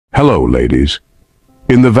Hello, ladies.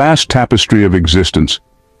 In the vast tapestry of existence,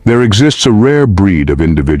 there exists a rare breed of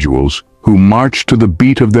individuals who march to the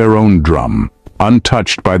beat of their own drum,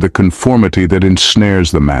 untouched by the conformity that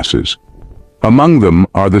ensnares the masses. Among them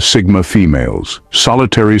are the Sigma females,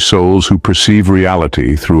 solitary souls who perceive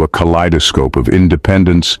reality through a kaleidoscope of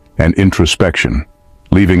independence and introspection,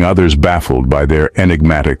 leaving others baffled by their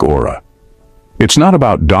enigmatic aura. It's not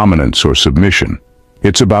about dominance or submission.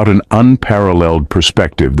 It's about an unparalleled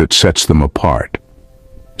perspective that sets them apart.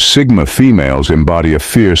 Sigma females embody a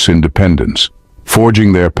fierce independence,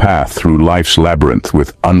 forging their path through life's labyrinth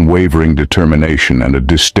with unwavering determination and a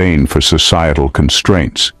disdain for societal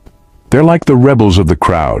constraints. They're like the rebels of the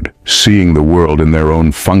crowd, seeing the world in their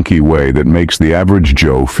own funky way that makes the average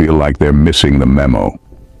Joe feel like they're missing the memo.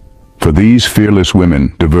 For these fearless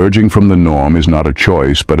women, diverging from the norm is not a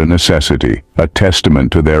choice but a necessity, a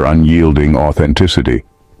testament to their unyielding authenticity.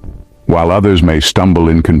 While others may stumble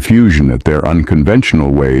in confusion at their unconventional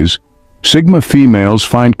ways, Sigma females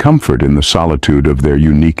find comfort in the solitude of their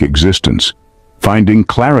unique existence, finding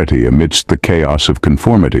clarity amidst the chaos of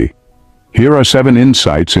conformity. Here are 7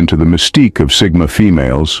 insights into the mystique of Sigma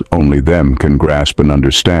females only them can grasp and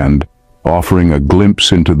understand, offering a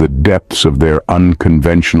glimpse into the depths of their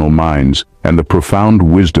unconventional minds and the profound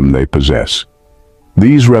wisdom they possess.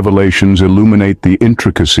 These revelations illuminate the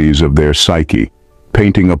intricacies of their psyche,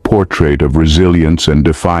 painting a portrait of resilience and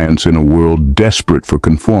defiance in a world desperate for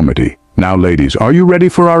conformity. Now, ladies, are you ready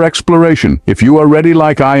for our exploration? If you are ready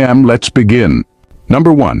like I am, let's begin.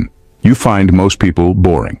 Number 1. You find most people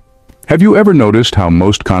boring. Have you ever noticed how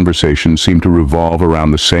most conversations seem to revolve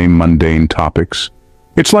around the same mundane topics?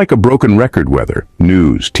 It's like a broken record whether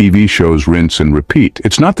news, TV shows, rinse and repeat.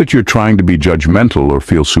 It's not that you're trying to be judgmental or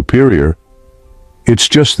feel superior. It's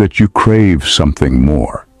just that you crave something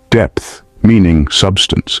more. Depth, meaning,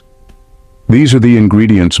 substance. These are the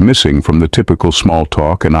ingredients missing from the typical small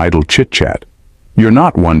talk and idle chit-chat. You're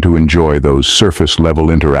not one to enjoy those surface-level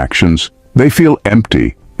interactions. They feel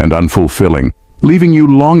empty and unfulfilling, leaving you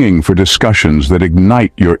longing for discussions that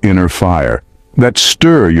ignite your inner fire, that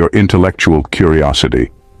stir your intellectual curiosity.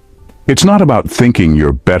 It's not about thinking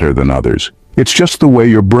you're better than others. It's just the way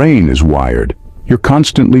your brain is wired. You're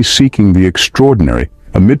constantly seeking the extraordinary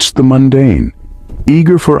amidst the mundane,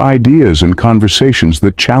 eager for ideas and conversations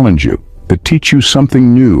that challenge you, that teach you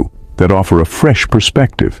something new, that offer a fresh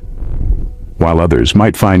perspective. While others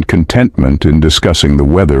might find contentment in discussing the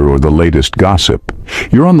weather or the latest gossip,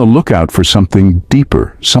 you're on the lookout for something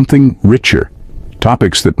deeper, something richer.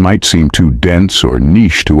 Topics that might seem too dense or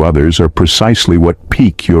niche to others are precisely what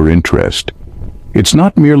pique your interest. It's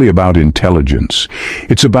not merely about intelligence.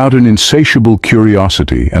 It's about an insatiable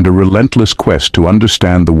curiosity and a relentless quest to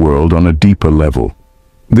understand the world on a deeper level.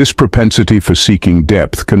 This propensity for seeking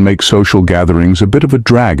depth can make social gatherings a bit of a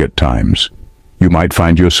drag at times. You might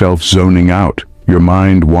find yourself zoning out, your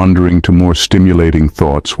mind wandering to more stimulating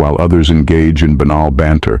thoughts while others engage in banal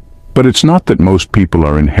banter. But it's not that most people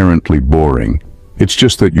are inherently boring. It's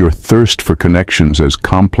just that your thirst for connections as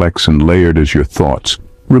complex and layered as your thoughts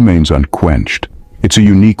remains unquenched. It's a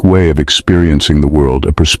unique way of experiencing the world,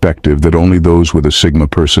 a perspective that only those with a Sigma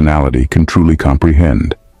personality can truly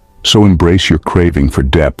comprehend. So embrace your craving for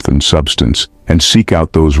depth and substance, and seek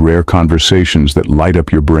out those rare conversations that light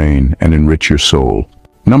up your brain and enrich your soul.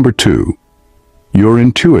 Number 2. You're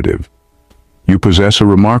intuitive. You possess a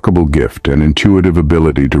remarkable gift and intuitive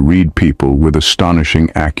ability to read people with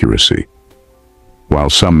astonishing accuracy. While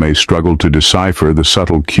some may struggle to decipher the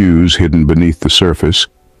subtle cues hidden beneath the surface,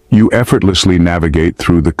 you effortlessly navigate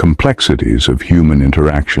through the complexities of human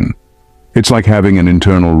interaction. It's like having an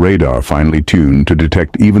internal radar finely tuned to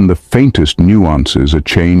detect even the faintest nuances, a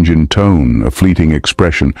change in tone, a fleeting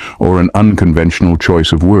expression, or an unconventional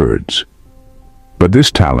choice of words. But this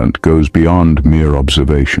talent goes beyond mere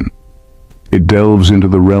observation. It delves into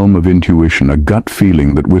the realm of intuition, a gut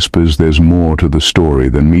feeling that whispers there's more to the story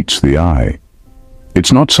than meets the eye.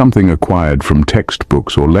 It's not something acquired from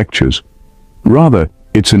textbooks or lectures. Rather,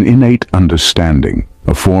 it's an innate understanding,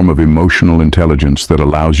 a form of emotional intelligence that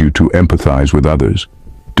allows you to empathize with others,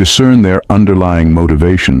 discern their underlying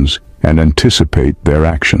motivations, and anticipate their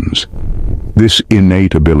actions. This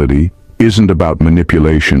innate ability isn't about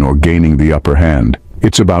manipulation or gaining the upper hand.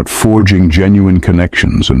 It's about forging genuine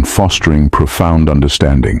connections and fostering profound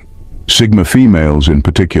understanding. Sigma females in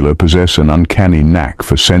particular possess an uncanny knack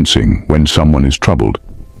for sensing when someone is troubled,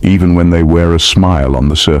 even when they wear a smile on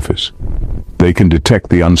the surface. They can detect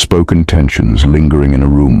the unspoken tensions lingering in a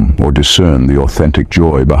room or discern the authentic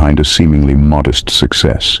joy behind a seemingly modest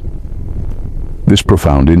success. This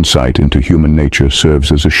profound insight into human nature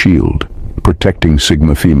serves as a shield, protecting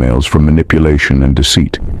Sigma females from manipulation and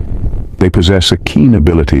deceit. They possess a keen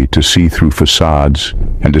ability to see through facades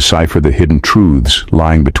and decipher the hidden truths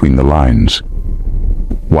lying between the lines.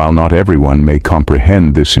 While not everyone may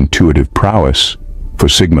comprehend this intuitive prowess, for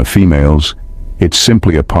Sigma females, it's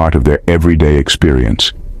simply a part of their everyday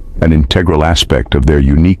experience, an integral aspect of their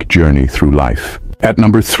unique journey through life. At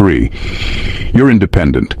number 3, you're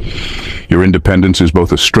independent. Your independence is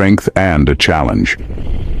both a strength and a challenge.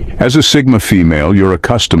 As a Sigma female, you're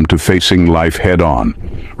accustomed to facing life head-on,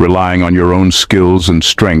 relying on your own skills and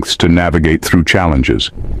strengths to navigate through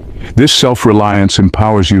challenges. This self-reliance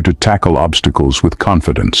empowers you to tackle obstacles with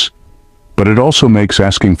confidence, but it also makes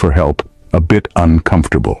asking for help a bit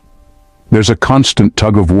uncomfortable. There's a constant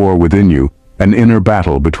tug-of-war within you, an inner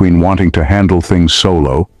battle between wanting to handle things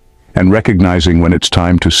solo and recognizing when it's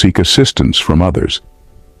time to seek assistance from others.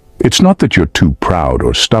 It's not that you're too proud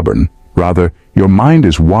or stubborn, rather, your mind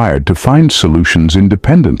is wired to find solutions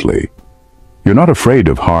independently. You're not afraid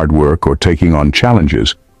of hard work or taking on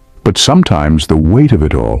challenges, but sometimes the weight of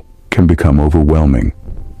it all can become overwhelming.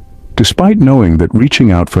 Despite knowing that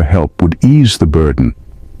reaching out for help would ease the burden,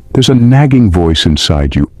 there's a nagging voice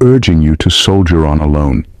inside you urging you to soldier on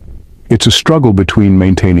alone. It's a struggle between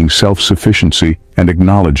maintaining self-sufficiency and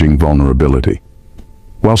acknowledging vulnerability.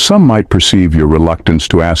 While some might perceive your reluctance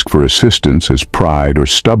to ask for assistance as pride or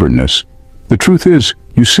stubbornness, the truth is,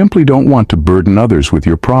 you simply don't want to burden others with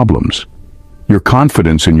your problems. Your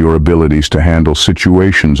confidence in your abilities to handle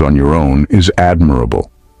situations on your own is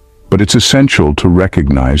admirable, but it's essential to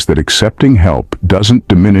recognize that accepting help doesn't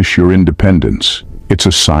diminish your independence. It's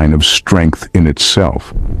a sign of strength in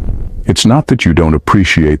itself. It's not that you don't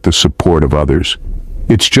appreciate the support of others.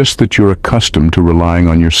 It's just that you're accustomed to relying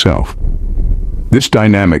on yourself. This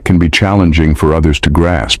dynamic can be challenging for others to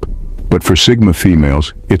grasp, but for Sigma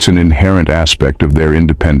females, it's an inherent aspect of their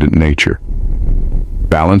independent nature.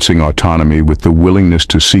 Balancing autonomy with the willingness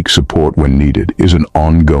to seek support when needed is an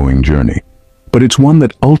ongoing journey, but it's one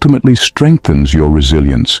that ultimately strengthens your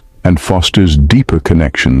resilience and fosters deeper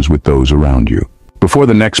connections with those around you. Before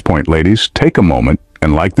the next point, ladies, take a moment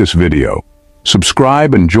and like this video.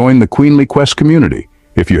 Subscribe and join the Queenly Quest community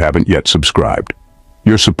if you haven't yet subscribed.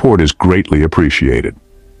 Your support is greatly appreciated.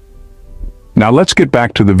 Now let's get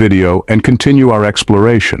back to the video and continue our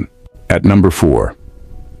exploration. At number 4,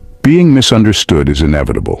 being misunderstood is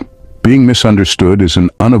inevitable. Being misunderstood is an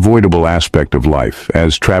unavoidable aspect of life,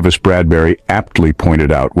 as Travis Bradberry aptly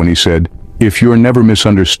pointed out when he said, "If you're never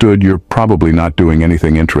misunderstood, you're probably not doing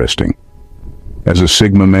anything interesting." As a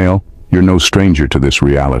Sigma male, you're no stranger to this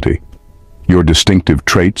reality. Your distinctive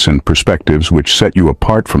traits and perspectives, which set you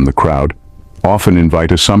apart from the crowd, often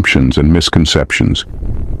invite assumptions and misconceptions.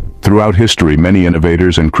 Throughout history, many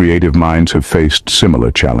innovators and creative minds have faced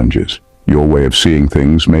similar challenges. Your way of seeing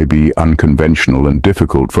things may be unconventional and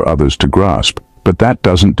difficult for others to grasp, but that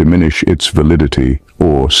doesn't diminish its validity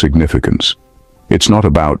or significance. It's not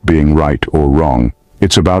about being right or wrong.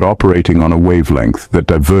 It's about operating on a wavelength that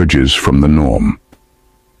diverges from the norm.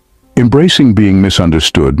 Embracing being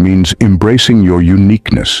misunderstood means embracing your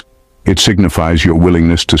uniqueness. It signifies your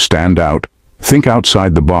willingness to stand out, think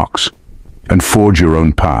outside the box, and forge your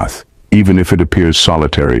own path, even if it appears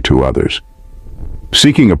solitary to others.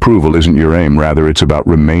 Seeking approval isn't your aim, rather it's about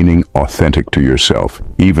remaining authentic to yourself,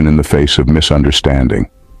 even in the face of misunderstanding.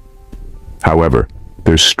 However,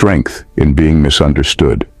 there's strength in being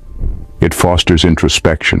misunderstood. It fosters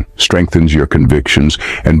introspection, strengthens your convictions,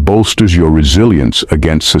 and bolsters your resilience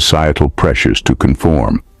against societal pressures to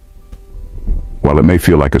conform. While it may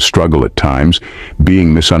feel like a struggle at times,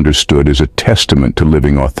 being misunderstood is a testament to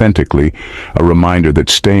living authentically, a reminder that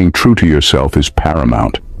staying true to yourself is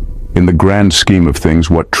paramount. In the grand scheme of things,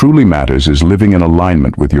 what truly matters is living in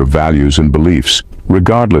alignment with your values and beliefs,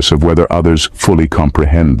 regardless of whether others fully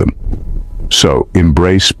comprehend them. So,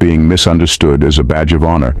 embrace being misunderstood as a badge of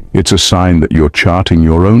honor. It's a sign that you're charting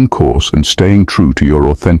your own course and staying true to your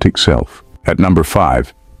authentic self. At number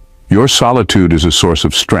 5, your solitude is a source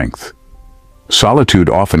of strength. Solitude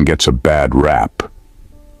often gets a bad rap.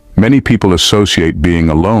 Many people associate being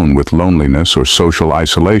alone with loneliness or social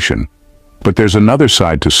isolation. But there's another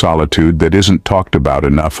side to solitude that isn't talked about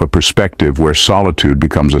enough, a perspective where solitude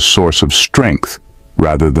becomes a source of strength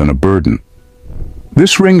rather than a burden.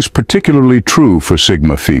 This rings particularly true for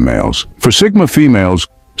Sigma females. For Sigma females,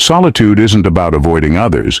 solitude isn't about avoiding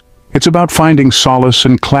others. It's about finding solace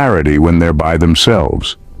and clarity when they're by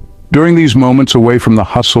themselves. During these moments away from the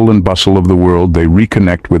hustle and bustle of the world, they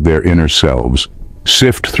reconnect with their inner selves,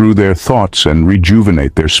 sift through their thoughts, and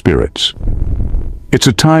rejuvenate their spirits. It's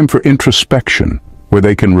a time for introspection, where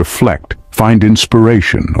they can reflect, find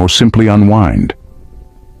inspiration, or simply unwind.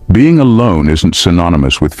 Being alone isn't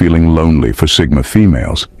synonymous with feeling lonely for Sigma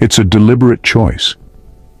females. It's a deliberate choice.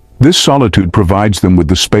 This solitude provides them with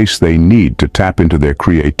the space they need to tap into their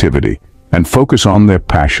creativity and focus on their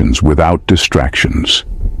passions without distractions.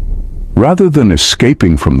 Rather than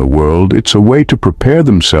escaping from the world, it's a way to prepare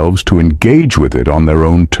themselves to engage with it on their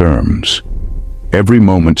own terms. Every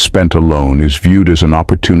moment spent alone is viewed as an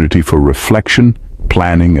opportunity for reflection,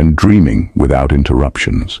 planning, and dreaming without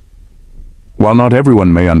interruptions. While not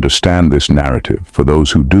everyone may understand this narrative, for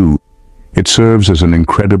those who do, it serves as an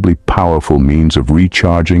incredibly powerful means of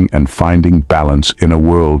recharging and finding balance in a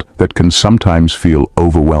world that can sometimes feel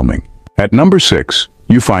overwhelming. At number 6,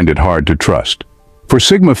 you find it hard to trust. For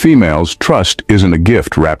Sigma females, trust isn't a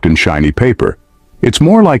gift wrapped in shiny paper. It's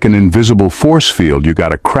more like an invisible force field you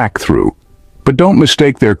gotta crack through. But don't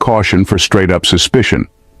mistake their caution for straight-up suspicion.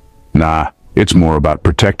 Nah, it's more about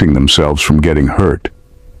protecting themselves from getting hurt.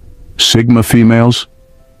 Sigma females?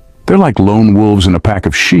 They're like lone wolves in a pack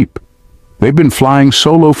of sheep. They've been flying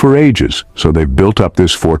solo for ages, so they've built up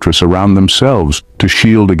this fortress around themselves to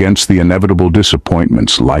shield against the inevitable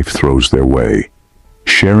disappointments life throws their way.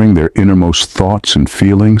 Sharing their innermost thoughts and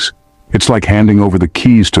feelings, it's like handing over the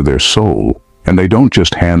keys to their soul, and they don't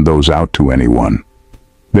just hand those out to anyone.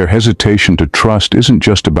 Their hesitation to trust isn't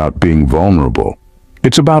just about being vulnerable.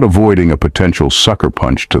 It's about avoiding a potential sucker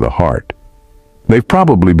punch to the heart. They've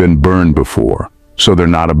probably been burned before, so they're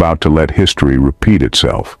not about to let history repeat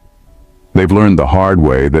itself. They've learned the hard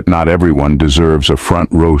way that not everyone deserves a front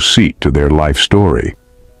row seat to their life story.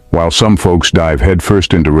 While some folks dive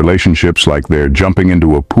headfirst into relationships like they're jumping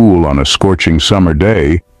into a pool on a scorching summer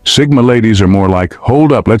day, Sigma ladies are more like,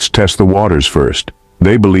 hold up, let's test the waters first.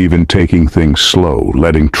 They believe in taking things slow,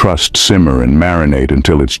 letting trust simmer and marinate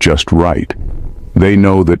until it's just right. They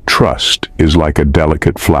know that trust is like a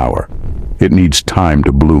delicate flower. It needs time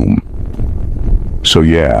to bloom. So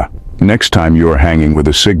yeah, next time you're hanging with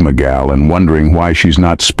a Sigma gal and wondering why she's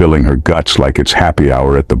not spilling her guts like it's happy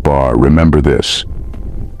hour at the bar, remember this.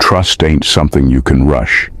 Trust ain't something you can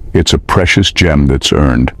rush. It's a precious gem that's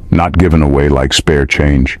earned, not given away like spare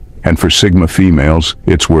change. And for Sigma females,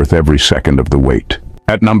 it's worth every second of the wait.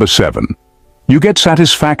 At number 7, you get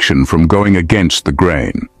satisfaction from going against the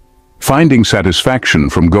grain. Finding satisfaction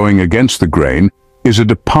from going against the grain is a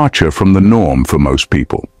departure from the norm for most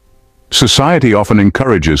people. Society often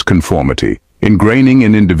encourages conformity, ingraining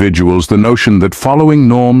in individuals the notion that following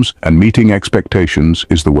norms and meeting expectations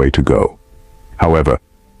is the way to go. However,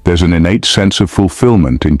 there's an innate sense of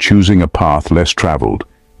fulfillment in choosing a path less traveled,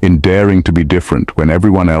 in daring to be different when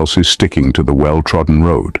everyone else is sticking to the well-trodden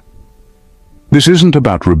road. This isn't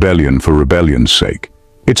about rebellion for rebellion's sake.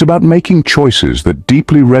 It's about making choices that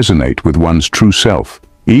deeply resonate with one's true self,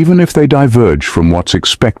 even if they diverge from what's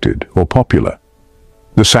expected or popular.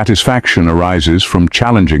 The satisfaction arises from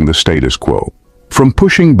challenging the status quo, from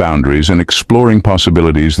pushing boundaries and exploring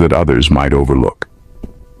possibilities that others might overlook.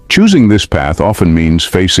 Choosing this path often means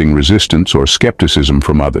facing resistance or skepticism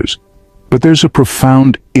from others, but there's a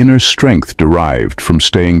profound inner strength derived from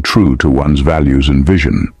staying true to one's values and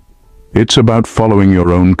vision. It's about following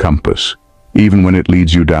your own compass, even when it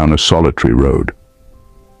leads you down a solitary road.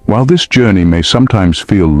 While this journey may sometimes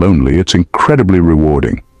feel lonely, it's incredibly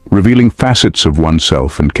rewarding, revealing facets of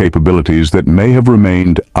oneself and capabilities that may have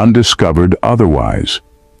remained undiscovered otherwise.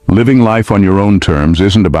 Living life on your own terms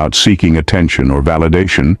isn't about seeking attention or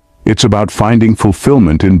validation. It's about finding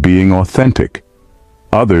fulfillment in being authentic.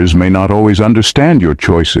 Others may not always understand your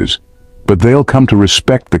choices, but they'll come to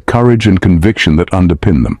respect the courage and conviction that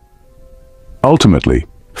underpin them. Ultimately,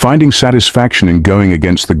 finding satisfaction in going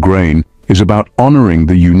against the grain is about honoring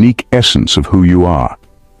the unique essence of who you are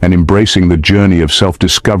and embracing the journey of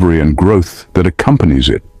self-discovery and growth that accompanies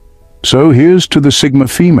it. So here's to the Sigma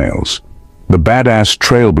females, the badass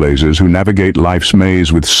trailblazers who navigate life's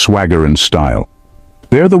maze with swagger and style.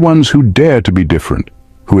 They're the ones who dare to be different,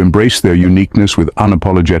 who embrace their uniqueness with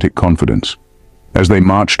unapologetic confidence. As they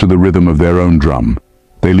march to the rhythm of their own drum,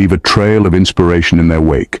 they leave a trail of inspiration in their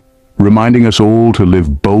wake, reminding us all to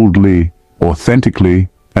live boldly, authentically,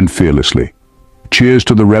 and fearlessly. Cheers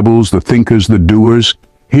to the rebels, the thinkers, the doers.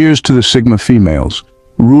 Here's to the Sigma females,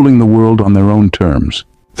 ruling the world on their own terms.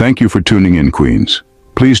 Thank you for tuning in, Queens.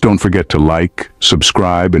 Please don't forget to like,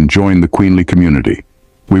 subscribe, and join the Queenly community.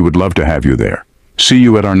 We would love to have you there. See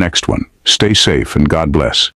you at our next one. Stay safe and God bless.